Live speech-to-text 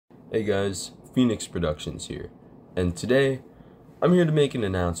Hey guys, Phoenix Productions here, and today I'm here to make an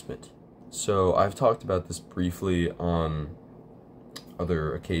announcement. So I've talked about this briefly on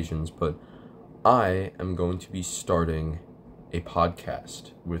other occasions, but I am going to be starting a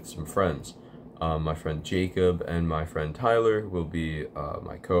podcast with some friends. My friend Jacob and my friend Tyler will be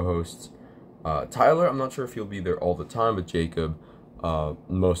my co-hosts. Tyler, I'm not sure if he'll be there all the time, but Jacob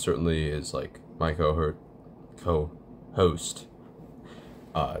most certainly is like my co-host.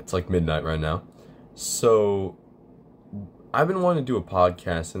 It's like midnight right now. So I've been wanting to do a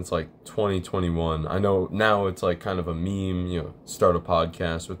podcast since like 2021. I know now it's like kind of a meme, start a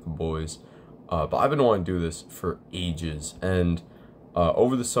podcast with the boys. But I've been wanting to do this for ages. And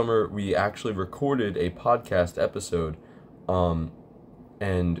over the summer, we actually recorded a podcast episode.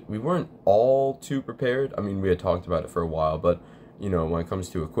 And we weren't all too prepared. I mean, we had talked about it for a while, but when it comes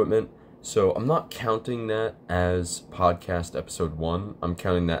to equipment, so I'm not counting that as podcast episode 1. I'm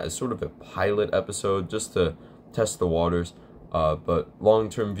counting that as sort of a pilot episode just to test the waters. But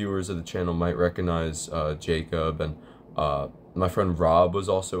long-term viewers of the channel might recognize Jacob, and my friend Rob was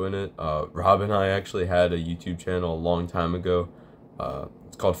also in it. Rob and I actually had a YouTube channel a long time ago.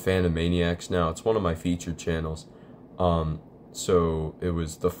 It's called Phantomaniacs now. It's one of my featured channels. So it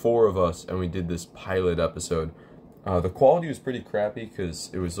was the 4 of us, and we did this pilot episode. The quality was pretty crappy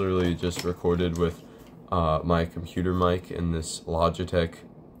because it was literally just recorded with my computer mic in this Logitech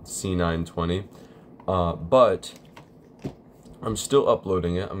C920. But I'm still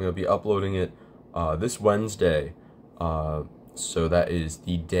uploading it. I'm going to be uploading it this Wednesday. So that is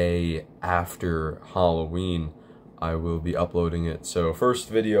the day after Halloween. I will be uploading it. So first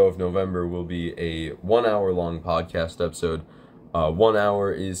video of November will be a 1-hour long podcast episode. 1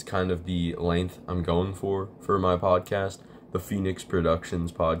 hour is kind of the length I'm going for my podcast, the Phoenix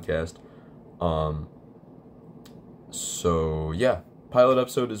Productions podcast. So yeah, pilot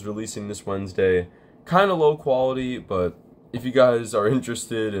episode is releasing this Wednesday. Kind of low quality, but if you guys are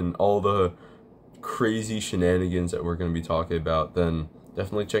interested in all the crazy shenanigans that we're going to be talking about, then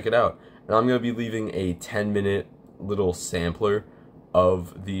definitely check it out. And I'm going to be leaving a 10-minute little sampler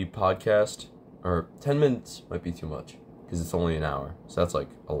of the podcast, or 10 minutes might be too much because it's only an hour, so that's like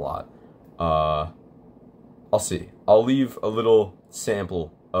a lot. I'll see. I'll leave a little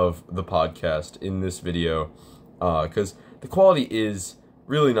sample of the podcast in this video because the quality is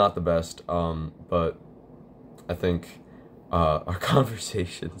really not the best, but I think our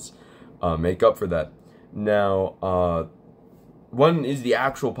conversations make up for that. Now, when is the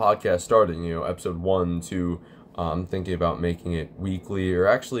actual podcast starting? Episode 1, 2, I'm thinking about making it weekly, or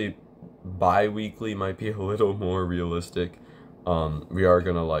actually bi-weekly might be a little more realistic. We're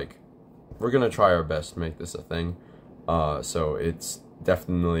gonna try our best to make this a thing. So it's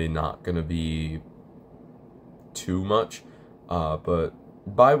definitely not gonna be too much, but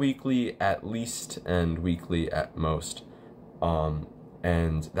bi-weekly at least and weekly at most.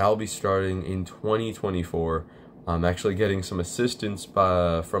 And that'll be starting in 2024. I'm actually getting some assistance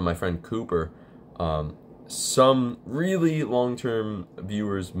from my friend Cooper. Some really long-term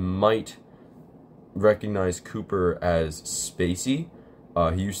viewers might recognize Cooper as Spacey.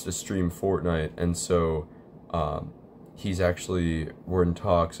 He used to stream Fortnite, and so we're in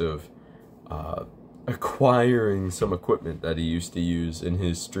talks of acquiring some equipment that he used to use in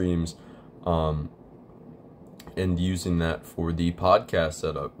his streams, and using that for the podcast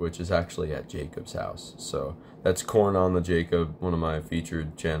setup, which is actually at Jacob's house. So that's CornOnTheJacob, one of my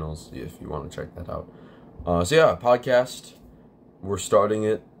featured channels, if you want to check that out. So yeah, podcast, we're starting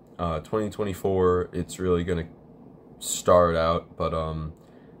it, 2024, it's really going to start out, but I'm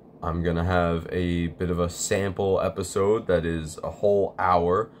going to have a bit of a sample episode that is a whole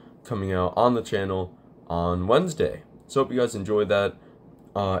hour coming out on the channel on Wednesday. So hope you guys enjoyed that.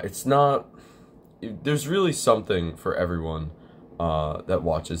 There's really something for everyone that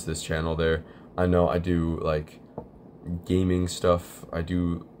watches this channel there. I know I do like gaming stuff, I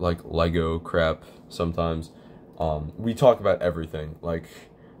do like Lego crap sometimes. We talk about everything, like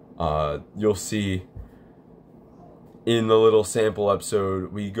you'll see in the little sample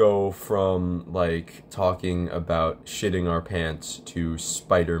episode, we go from like talking about shitting our pants to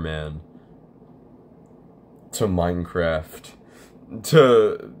Spider-Man to Minecraft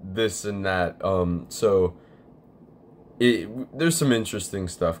to this and that. So there's some interesting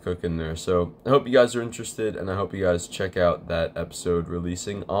stuff cooking there. So I hope you guys are interested, and I hope you guys check out that episode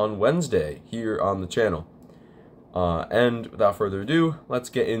releasing on Wednesday here on the channel. And without further ado, let's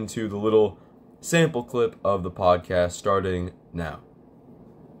get into the little sample clip of the podcast starting now.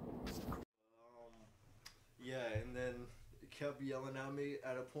 Yeah, and then kept yelling at me.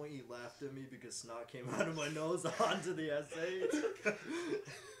 At a point, he laughed at me because snot came out of my nose onto the essays.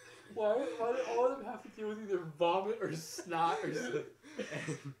 Why do all of them have to deal with either vomit or snot or something?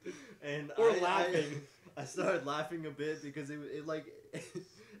 Or laughing. I started laughing a bit because it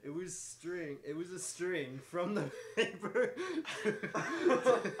was string. It was a string from the paper.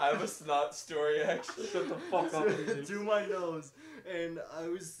 I have a snot story actually. Shut the fuck up. to my nose, and I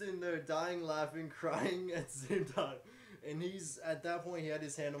was sitting there dying, laughing, crying at the same time. And at that point he had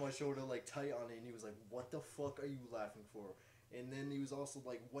his hand on my shoulder, like tight on it, and he was like, "What the fuck are you laughing for?" And then he was also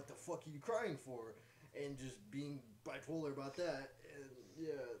like, "What the fuck are you crying for?" And just being bipolar about that. And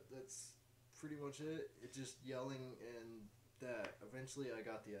yeah, that's pretty much it. It's just yelling and that. Eventually I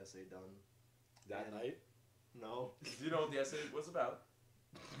got the essay done. That night? No. Do you know what the essay was about?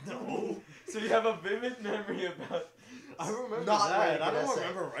 No. So you have a vivid memory about... I remember Not that. writing I an don't essay.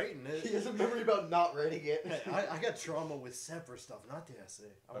 remember writing it. He has a memory about not writing it. I got trauma with separate stuff, not the essay.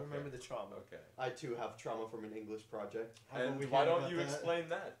 I Okay. remember the trauma. Okay. I too have trauma from an English project. How about we And why hear don't about you that? explain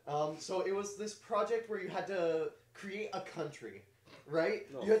that? So it was this project where you had to create a country,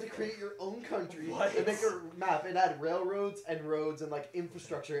 right? No. You had to create your own country What? and make a map and add railroads and roads and like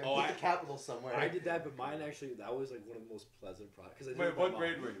infrastructure and Oh, put I- the capital somewhere. I did that, but mine actually, that was like one of the most pleasant projects. Wait, what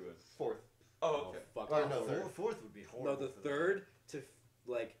grade were you in? Fourth. Oh, okay. Fuck. Or no, third. Fourth would be horrible. No, the for that. third to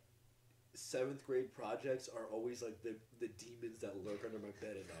like 7th grade projects are always like the demons that lurk under my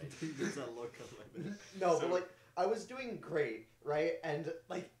bed at night. Does that look like that? No, So- but like I was doing great, right? And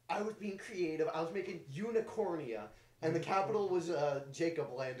like I was being creative. I was making unicornia, and the capital was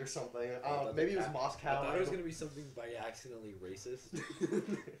Jacob Land or something. Maybe it was Moscow. I thought it was gonna be something by accidentally racist.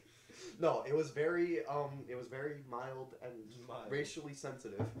 No, it was very mild and Mild. racially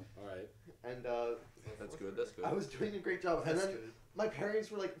sensitive, All right. and That's good, that's good. I was doing a great job. And That's then good. my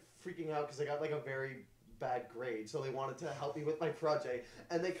parents were like freaking out because I got like a very bad grade, so they wanted to help me with my project.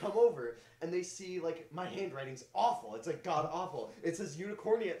 And they come over and they see like my handwriting's awful. It's like god awful. It says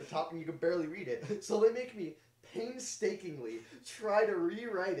unicornia at the top and you can barely read it. So they make me painstakingly try to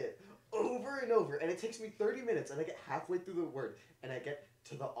rewrite it over and over, and it takes me 30 minutes, and I get halfway through the word, and I get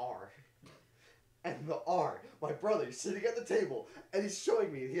to the R. And the R, my brother's sitting at the table, and he's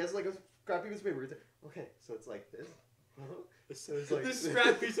showing me. He has like a scrap piece of paper. He's like, okay, so it's like this. So it's like This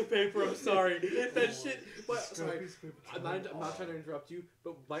scrap piece of paper. I'm sorry. That shit. But Scrap sorry. piece of paper. I'm not trying to interrupt you,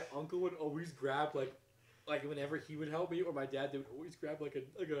 but my uncle would always grab like whenever he would help me or my dad, they would always grab like a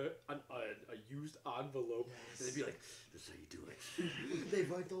used envelope and they'd be like, "This is how you do it." They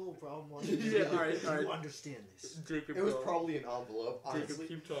write the whole problem on it. Yeah, all right. You understand this. Jacob, it was go. probably an envelope, Jacob, honestly.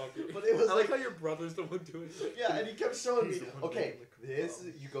 keep talking. But it was I like like- how your brother's the one doing it. Yeah, and he kept showing me, He's the one okay, doing the this,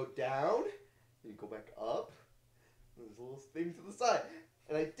 problem. you go down, you go back up, and there's a little thing to the side.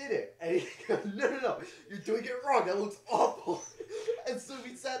 And I did it. And he goes, no, you're doing it wrong. That looks awful. And so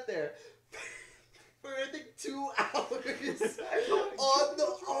we sat there for, I think, 2 hours on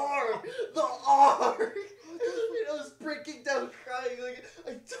the R. The R. And I was breaking down crying. Like, I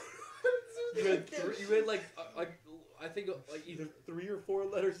don't know how to do this. You had like I think like either 3 or 4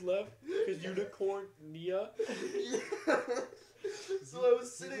 letters left because unicornia. Yeah. So I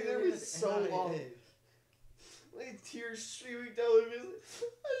was sitting there for so long. Like tears streaming down my face.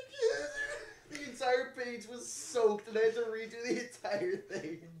 I can't. The entire page was soaked, and I had to redo the entire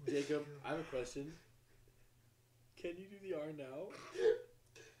thing. Jacob, I have a question. Can you do the R now?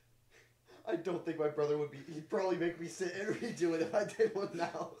 I don't think my brother would be. He'd probably make me sit and redo it if I did one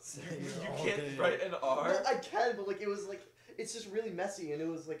now. You can't write an R? Well, I can, but like it was like it's just really messy, and it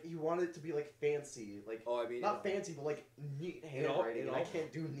was like he wanted it to be like fancy, like Oh, I mean, not fancy, but like neat handwriting, and I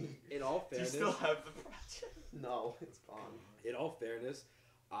can't do neat. in all Do you fairness, still have the project? No, it's gone. in all fairness,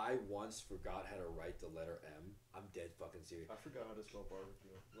 I once forgot how to write the letter M. I'm dead fucking serious. I forgot how to spell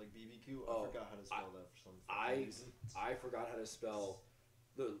barbecue. Like BBQ, Oh, I forgot how to spell that for some I reason. I forgot how to spell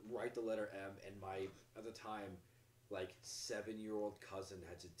write the letter M, and my at the time like 7-year-old cousin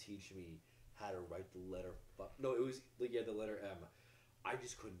had to teach me how to write the letter. No, it was like the letter M. I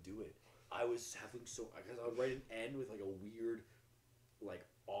just couldn't do it. I was having because I would write an N with like a weird like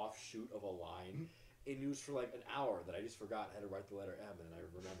offshoot of a line. And it was for like an hour that I just forgot how to write the letter M, and then I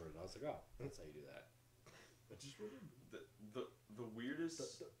remembered, and I was like, oh, that's how you do that. I just remember. The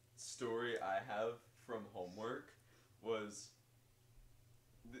weirdest story I have from homework was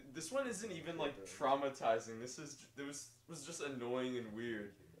this one isn't even like traumatizing. Was just annoying and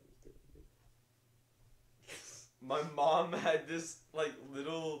weird. My mom had this like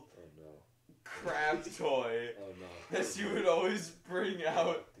little Oh no. crab toy Oh no. that she would always bring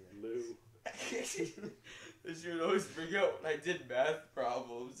out. Lou. That she would always bring out when I did math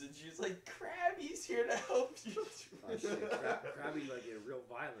problems, and she was like, "Krabby's here to help you." Oh shit, Krabby like get real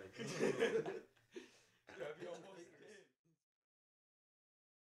violent. Krabby almost